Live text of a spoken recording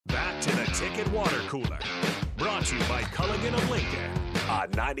Ticket Water Cooler. Brought to you by Culligan of Lincoln on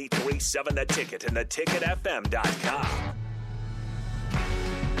 93.7 The Ticket and theticketfm.com.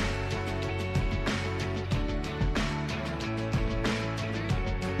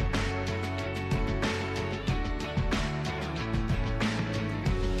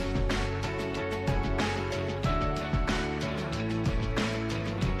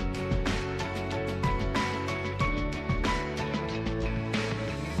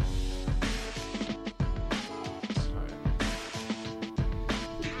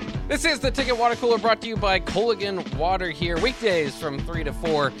 This is the Ticket Water Cooler brought to you by Culligan Water here. Weekdays from 3 to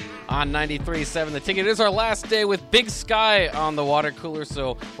 4 on 93.7 The Ticket. It is our last day with Big Sky on the water cooler,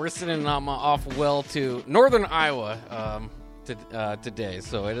 so we're sending off well to northern Iowa today.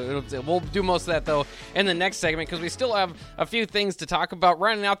 So we'll do most of that, though, in the next segment because we still have a few things to talk about.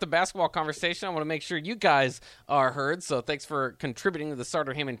 Rounding out the basketball conversation, I want to make sure you guys are heard, so thanks for contributing to the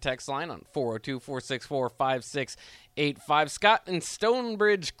Starter Heyman text line on 402-464-5685. Scott in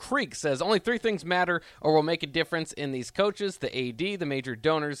Stonebridge Creek says, only three things matter or will make a difference in these coaches: the AD, the major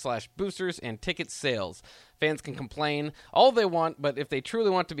donors / boosters, and ticket sales. Fans can complain all they want, but if they truly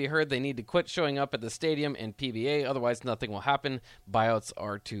want to be heard, they need to quit showing up at the stadium and PBA. Otherwise, nothing will happen. Buyouts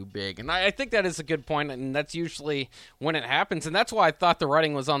are too big. And I think that is a good point, and that's usually when it happens. And that's why I thought the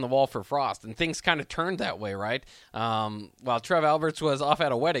writing was on the wall for Frost. And things kind of turned that way, right? While Trev Alberts was off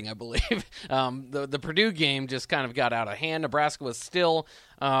at a wedding, I believe, the Purdue game just kind of got out of hand. Nebraska was still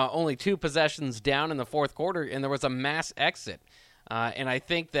only 2 possessions down in the fourth quarter, and there was a mass exit. And I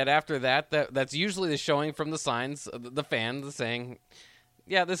think that after that's usually the showing from the signs, the fans saying,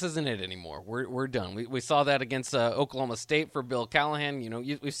 yeah, this isn't it anymore. We're done. We saw that against Oklahoma State for Bill Callahan. You know,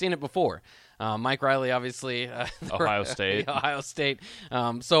 we've seen it before. Mike Riley, obviously. Ohio State. Ohio State.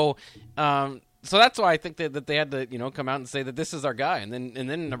 So that's why I think that they had to, come out and say that this is our guy. And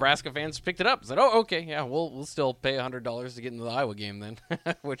then Nebraska fans picked it up and said, oh, okay, yeah, we'll still pay $100 to get into the Iowa game then,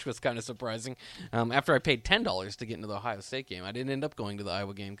 which was kind of surprising. After I paid $10 to get into the Ohio State game, I didn't end up going to the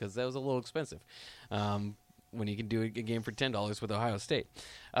Iowa game because that was a little expensive when you can do a game for $10 with Ohio State.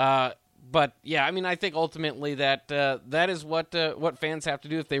 But, yeah, I mean, I think ultimately that is what fans have to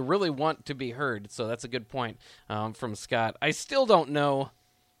do if they really want to be heard. So that's a good point from Scott. I still don't know.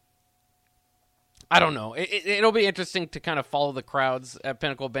 I don't know. It'll be interesting to kind of follow the crowds at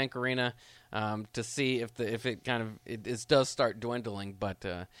Pinnacle Bank Arena to see if it does start dwindling. But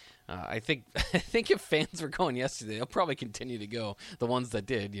I think if fans were going yesterday, they'll probably continue to go. The ones that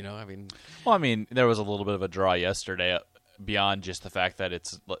did, Well, there was a little bit of a draw yesterday beyond just the fact that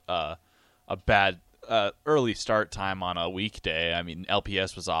it's a bad early start time on a weekday.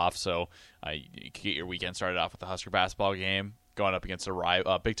 LPS was off, so you could get your weekend started off with the Husker basketball game, going up against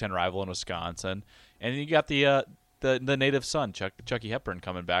a Big Ten rival in Wisconsin, and you got the native son, Chucky Hepburn,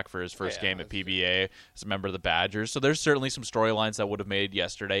 coming back for his first game at PBA as a member of the Badgers. So there's certainly some storylines that would have made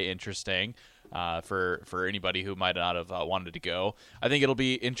yesterday interesting for anybody who might not have wanted to go. I think it'll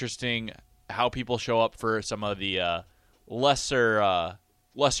be interesting how people show up for some of the lesser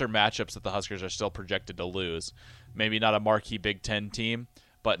matchups that the Huskers are still projected to lose. Maybe not a marquee Big Ten team,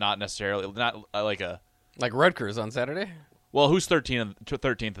 but not like Rutgers on Saturday. Well, who's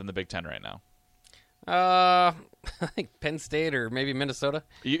 13th in the Big Ten right now? I think Penn State or maybe Minnesota.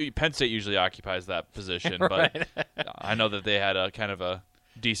 Penn State usually occupies that position, right. But I know that they had a kind of a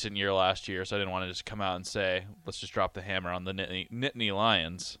decent year last year, so I didn't want to just come out and say, let's just drop the hammer on the Nittany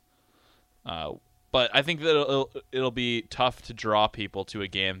Lions. But I think that it'll be tough to draw people to a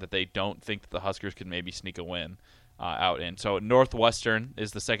game that they don't think that the Huskers could maybe sneak a win out in. So Northwestern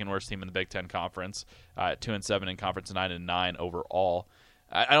is the second worst team in the Big Ten Conference, 2-7 in conference, 9-9 overall.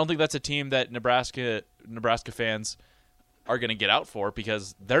 I don't think that's a team that Nebraska fans are going to get out for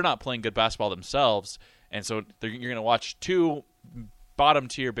because they're not playing good basketball themselves, and so you're going to watch 2 bottom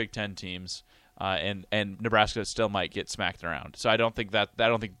tier Big Ten teams, and Nebraska still might get smacked around. So I don't think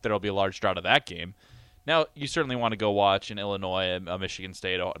there'll be a large draw to that game. Now, you certainly want to go watch an Illinois, a Michigan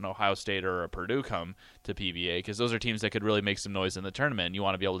State, an Ohio State, or a Purdue come to PBA because those are teams that could really make some noise in the tournament. And you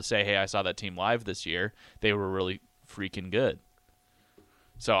want to be able to say, hey, I saw that team live this year. They were really freaking good.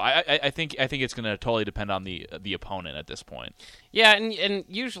 So I think it's going to totally depend on the opponent at this point. Yeah, and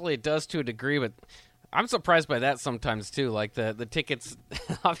usually it does to a degree, but I'm surprised by that sometimes too. Like the tickets,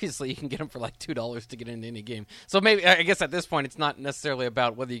 obviously you can get them for like $2 to get into any game. So maybe I guess at this point it's not necessarily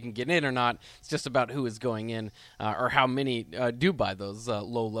about whether you can get in or not. It's just about who is going in or how many do buy those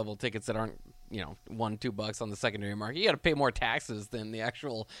low level tickets that aren't $1-2 on the secondary market. You got to pay more taxes than the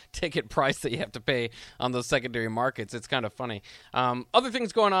actual ticket price that you have to pay on those secondary markets. It's kind of funny. Other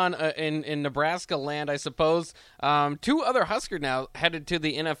things going on in Nebraska land, I suppose. 2 other Husker now headed to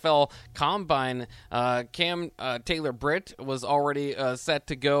the NFL Combine. Cam Taylor-Britt was already set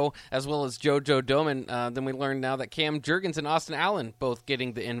to go, as well as JoJo Domann. Then we learned now that Cam Jurgens and Austin Allen both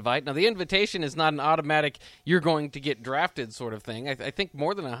getting the invite. Now, the invitation is not an automatic you're going to get drafted sort of thing. I think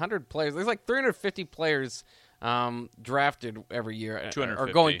more than 100 players. There's like 350 players drafted every year or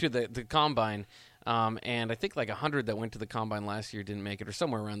going to the Combine. And I think like 100 that went to the Combine last year didn't make it, or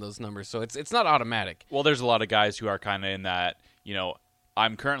somewhere around those numbers. So it's not automatic. Well, there's a lot of guys who are kind of in that,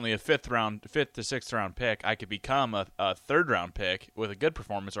 I'm currently a 5th to 6th round pick. I could become a 3rd round pick with a good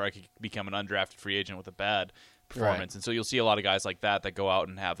performance, or I could become an undrafted free agent with a bad performance. Right. And so you'll see a lot of guys like that go out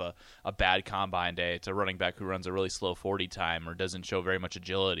and have a bad combine day. It's a running back who runs a really slow 40 time or doesn't show very much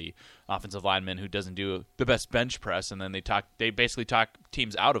agility. Offensive lineman who doesn't do the best bench press, and then they basically talk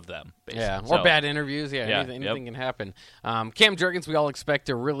teams out of them. Basically. Yeah, or bad interviews. Yeah, anything can happen. Cam Jurgens, we all expect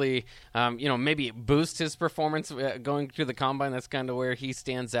to really, maybe boost his performance going to the Combine. That's kind of where he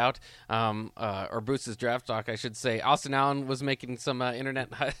stands out, or boost his draft stock, I should say. Austin Allen was making some internet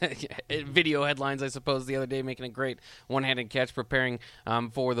video headlines, I suppose, the other day, making a great one-handed catch, preparing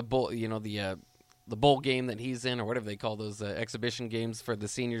for the bowl, the bowl game that he's in, or whatever they call those exhibition games for the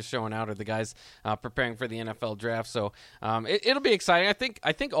seniors showing out, or the guys preparing for the NFL draft. So it'll be exciting.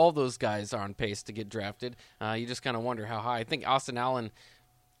 I think all those guys are on pace to get drafted. You just kind of wonder how high. I think Austin Allen.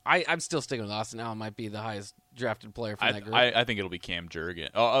 I'm still sticking with Austin Allen. Might be the highest drafted player from that group. I think it'll be Cam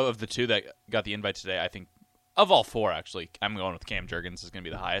Jurgens. Of the 2 that got the invite today, I think of all 4, actually, I'm going with Cam Jurgens is going to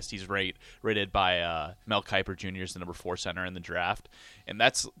be the highest. He's rated by Mel Kiper Jr. as the number 4 center in the draft, and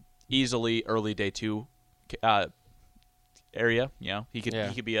that's easily early day 2 area. He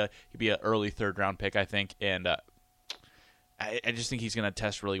could be a early 3rd round pick, I think, and I just think he's going to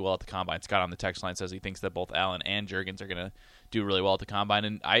test really well at the Combine. Scott on the text line says he thinks that both Allen and Jurgens are going to do really well at the Combine,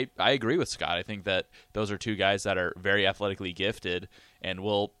 and I agree with Scott. I think that those are 2 guys that are very athletically gifted and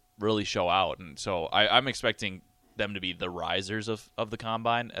will really show out, and so I'm expecting them to be the risers of the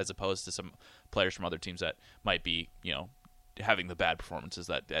Combine, as opposed to some players from other teams that might be having the bad performances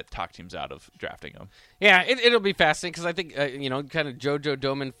that talk teams out of drafting them. Yeah, it'll be fascinating because I think kind of JoJo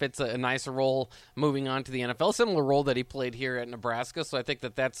Domann fits a nicer role moving on to the NFL, similar role that he played here at Nebraska. So I think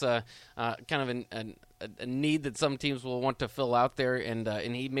that's kind of a need that some teams will want to fill out there, and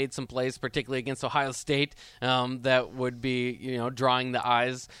he made some plays, particularly against Ohio State, that would be drawing the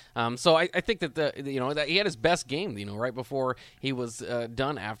eyes. So I think that that he had his best game, right before he was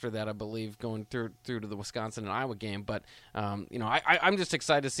done. After that, I believe, going through to the Wisconsin and Iowa game. But I'm just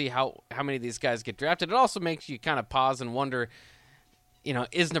excited to see how many of these guys get drafted. It also makes you kind of pause and wonder,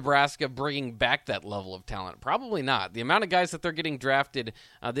 is Nebraska bringing back that level of talent? Probably not. The amount of guys that they're getting drafted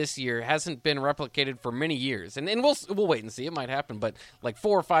this year hasn't been replicated for many years, and we'll wait and see. It might happen, but like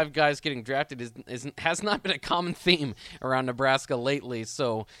 4 or 5 guys getting drafted has not been a common theme around Nebraska lately.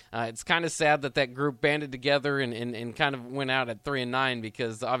 So it's kind of sad that group banded together and kind of went out at 3-9,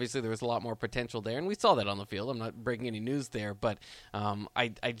 because obviously there was a lot more potential there, and we saw that on the field. I'm not breaking any news there, but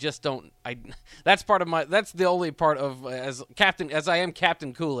I just don't. That's the only part of as I am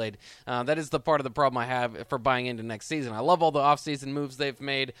Captain Kool-Aid. That is the part of the problem I have for buying into next season. I love all the offseason moves they've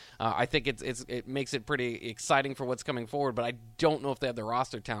made. I think it makes it pretty exciting for what's coming forward, but I don't know if they have the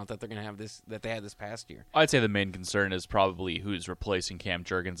roster talent that they're going to have that they had this past year. I'd say the main concern is probably who's replacing Cam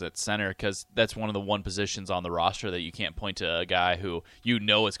Jurgens at center, because that's one of the positions on the roster that you can't point to a guy who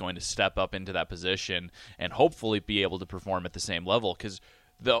is going to step up into that position and hopefully be able to perform at the same level, because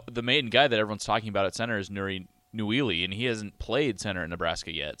the main guy that everyone's talking about at center is Nuri Newili, and he hasn't played center in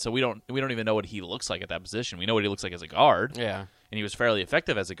Nebraska yet, so we don't even know what he looks like at that position. We know what he looks like as a guard, and he was fairly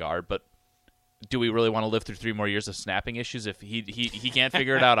effective as a guard. But do we really want to live through 3 more years of snapping issues if he can't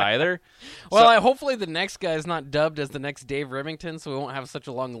figure it out either? Well, hopefully the next guy is not dubbed as the next Dave Remington, so we won't have such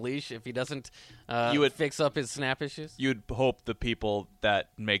a long leash if he doesn't fix up his snap issues. You'd hope the people that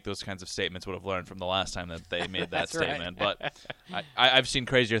make those kinds of statements would have learned from the last time that they made that statement. Right. But I've seen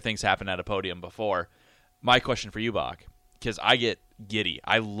crazier things happen at a podium before. My question for you, Bach, because I get giddy.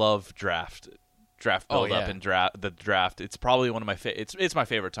 I love draft build up and the draft. It's probably one of my it's my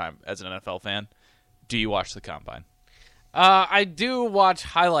favorite time as an NFL fan. Do you watch the Combine? I do watch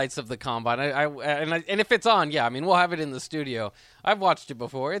highlights of the Combine. And if it's on, we'll have it in the studio. I've watched it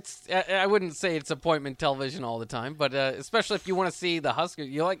before. I wouldn't say it's appointment television all the time, but especially if you want to see the Huskers,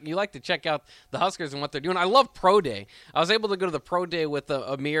 you like to check out the Huskers and what they're doing. I love Pro Day. I was able to go to the Pro Day with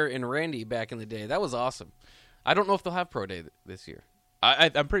Amir and Randy back in the day. That was awesome. I don't know if they'll have Pro Day this year.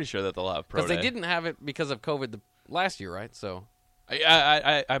 I'm pretty sure that they'll have pro day. Because they didn't have it because of COVID last year, right? So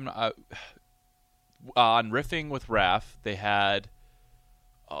I'm on Riffing with Raph, they had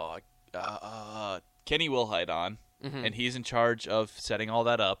Kenny Wilhite on, and he's in charge of setting all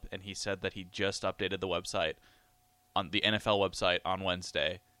that up, and he said that he just updated the website, on the NFL website on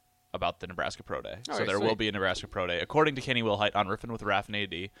Wednesday, about the Nebraska Pro Day. So there will be a Nebraska Pro Day, according to Kenny Wilhite on Riffing with Raph and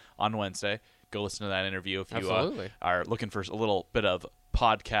AD on Wednesday. Go listen to that interview if you are looking for a little bit of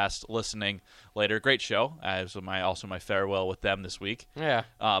podcast listening later. Great show. As my farewell with them this week. Yeah.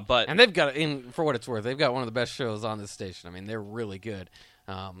 And they've got, for what it's worth, they've got one of the best shows on this station. I mean, they're really good.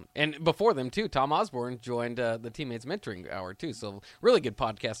 And before them, too, Tom Osborne joined the Teammates Mentoring Hour, too. So really good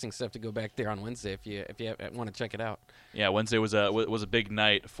podcasting stuff to go back there on Wednesday if you want to check it out. Yeah, Wednesday was a big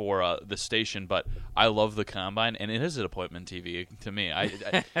night for the station, but I love the Combine, and it is an appointment TV to me.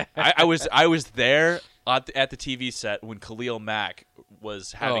 I was there at the TV set when Khalil Mack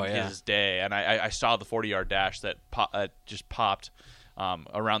was having his day, and I saw the 40-yard dash that just popped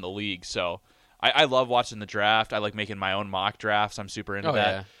around the league, so... I love watching the draft. I like making my own mock drafts. I'm super into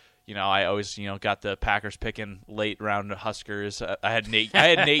that. Yeah. You know, I always, got the Packers picking late round Huskers. I had Nate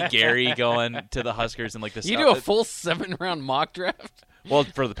Gary going to the Huskers and like this. You do a full 7-round mock draft? Well,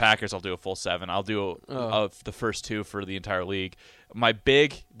 for the Packers, I'll do a full 7. I'll do the first 2 for the entire league. The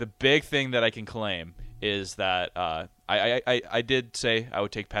big thing that I can claim is that I did say I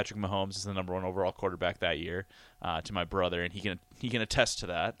would take Patrick Mahomes as the number 1 overall quarterback that year to my brother, and he can attest to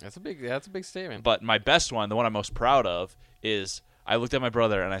that. That's a big statement. But my best one, the one I'm most proud of, is I looked at my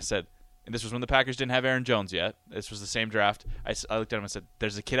brother and I said, and this was when the Packers didn't have Aaron Jones yet. This was the same draft. I looked at him and said,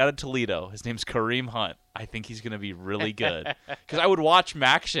 "There's a kid out of Toledo. His name's Kareem Hunt. I think he's going to be really good." Because I would watch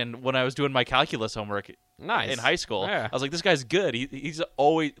Maction when I was doing my calculus homework in high school. Yeah. I was like, this guy's good. He's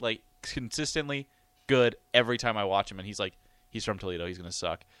always like consistently good every time I watch him, and he's from Toledo. He's going to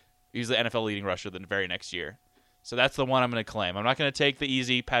suck. He's the NFL leading rusher the very next year. So that's the one I'm going to claim. I'm not going to take the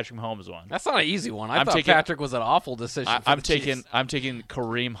easy Patrick Mahomes one. That's not an easy one. I thought Patrick was an awful decision. I'm taking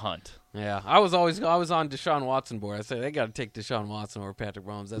Kareem Hunt. Yeah, I was on Deshaun Watson board. I said they got to take Deshaun Watson over Patrick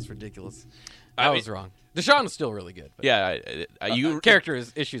Mahomes. That's ridiculous. I was wrong. Deshaun is still really good. But character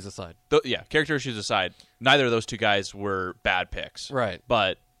issues aside. Character issues aside, neither of those two guys were bad picks. Right.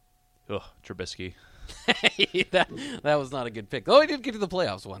 But Trubisky. that was not a good pick. Oh, he did get to the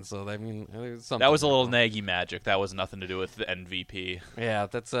playoffs once, so I mean, that was a little Nagy magic. That was nothing to do with the MVP. Yeah,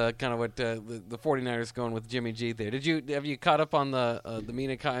 that's kind of what the 49ers going with Jimmy G there. Have you caught up on the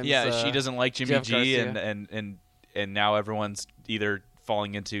Mina Kimes? Yeah, she doesn't like Jimmy Jeff G, Garcia. and now everyone's either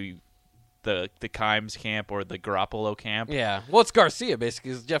falling into the Kimes camp or the Garoppolo camp. Yeah, well, it's Garcia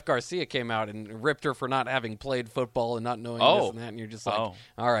basically. Because Jeff Garcia came out and ripped her for not having played football and not knowing this and that, and you're just like, all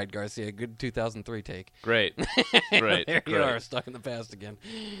right, Garcia, good 2003 take. Great. There you are, stuck in the past again.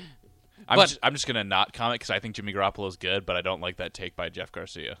 I'm just gonna not comment because I think Jimmy Garoppolo's good, but I don't like that take by Jeff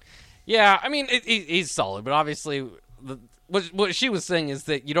Garcia. Yeah, I mean he's solid, but obviously what she was saying is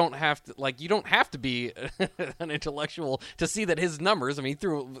that you don't have to be an intellectual to see that his numbers. I mean, he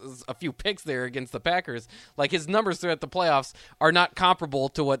threw a few picks there against the Packers. Like his numbers throughout the playoffs are not comparable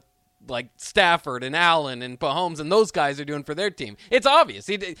to what like Stafford and Allen and Mahomes and those guys are doing for their team. It's obvious.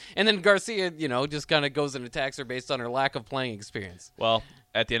 And then Garcia, just kind of goes and attacks her based on her lack of playing experience. Well,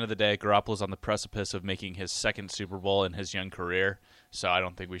 at the end of the day, Garoppolo's on the precipice of making his 2nd Super Bowl in his young career. So I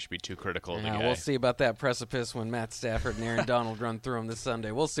don't think we should be too critical of the guy. We'll see about that precipice when Matt Stafford and Aaron Donald run through him this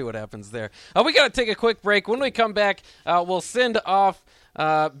Sunday. We'll see what happens there. We got to take a quick break. When we come back, we'll send off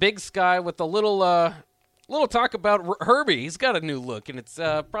Big Sky with a little talk about Herbie. He's got a new look, and it's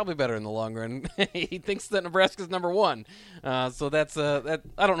probably better in the long run. He thinks that Nebraska's number 1. So that's that.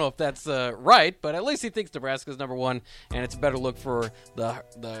 I don't know if that's right, but at least he thinks Nebraska's number 1, and it's a better look for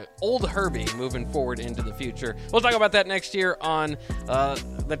the old Herbie moving forward into the future. We'll talk about that next year on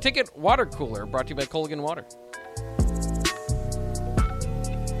the Ticket Water Cooler, brought to you by Culligan Water.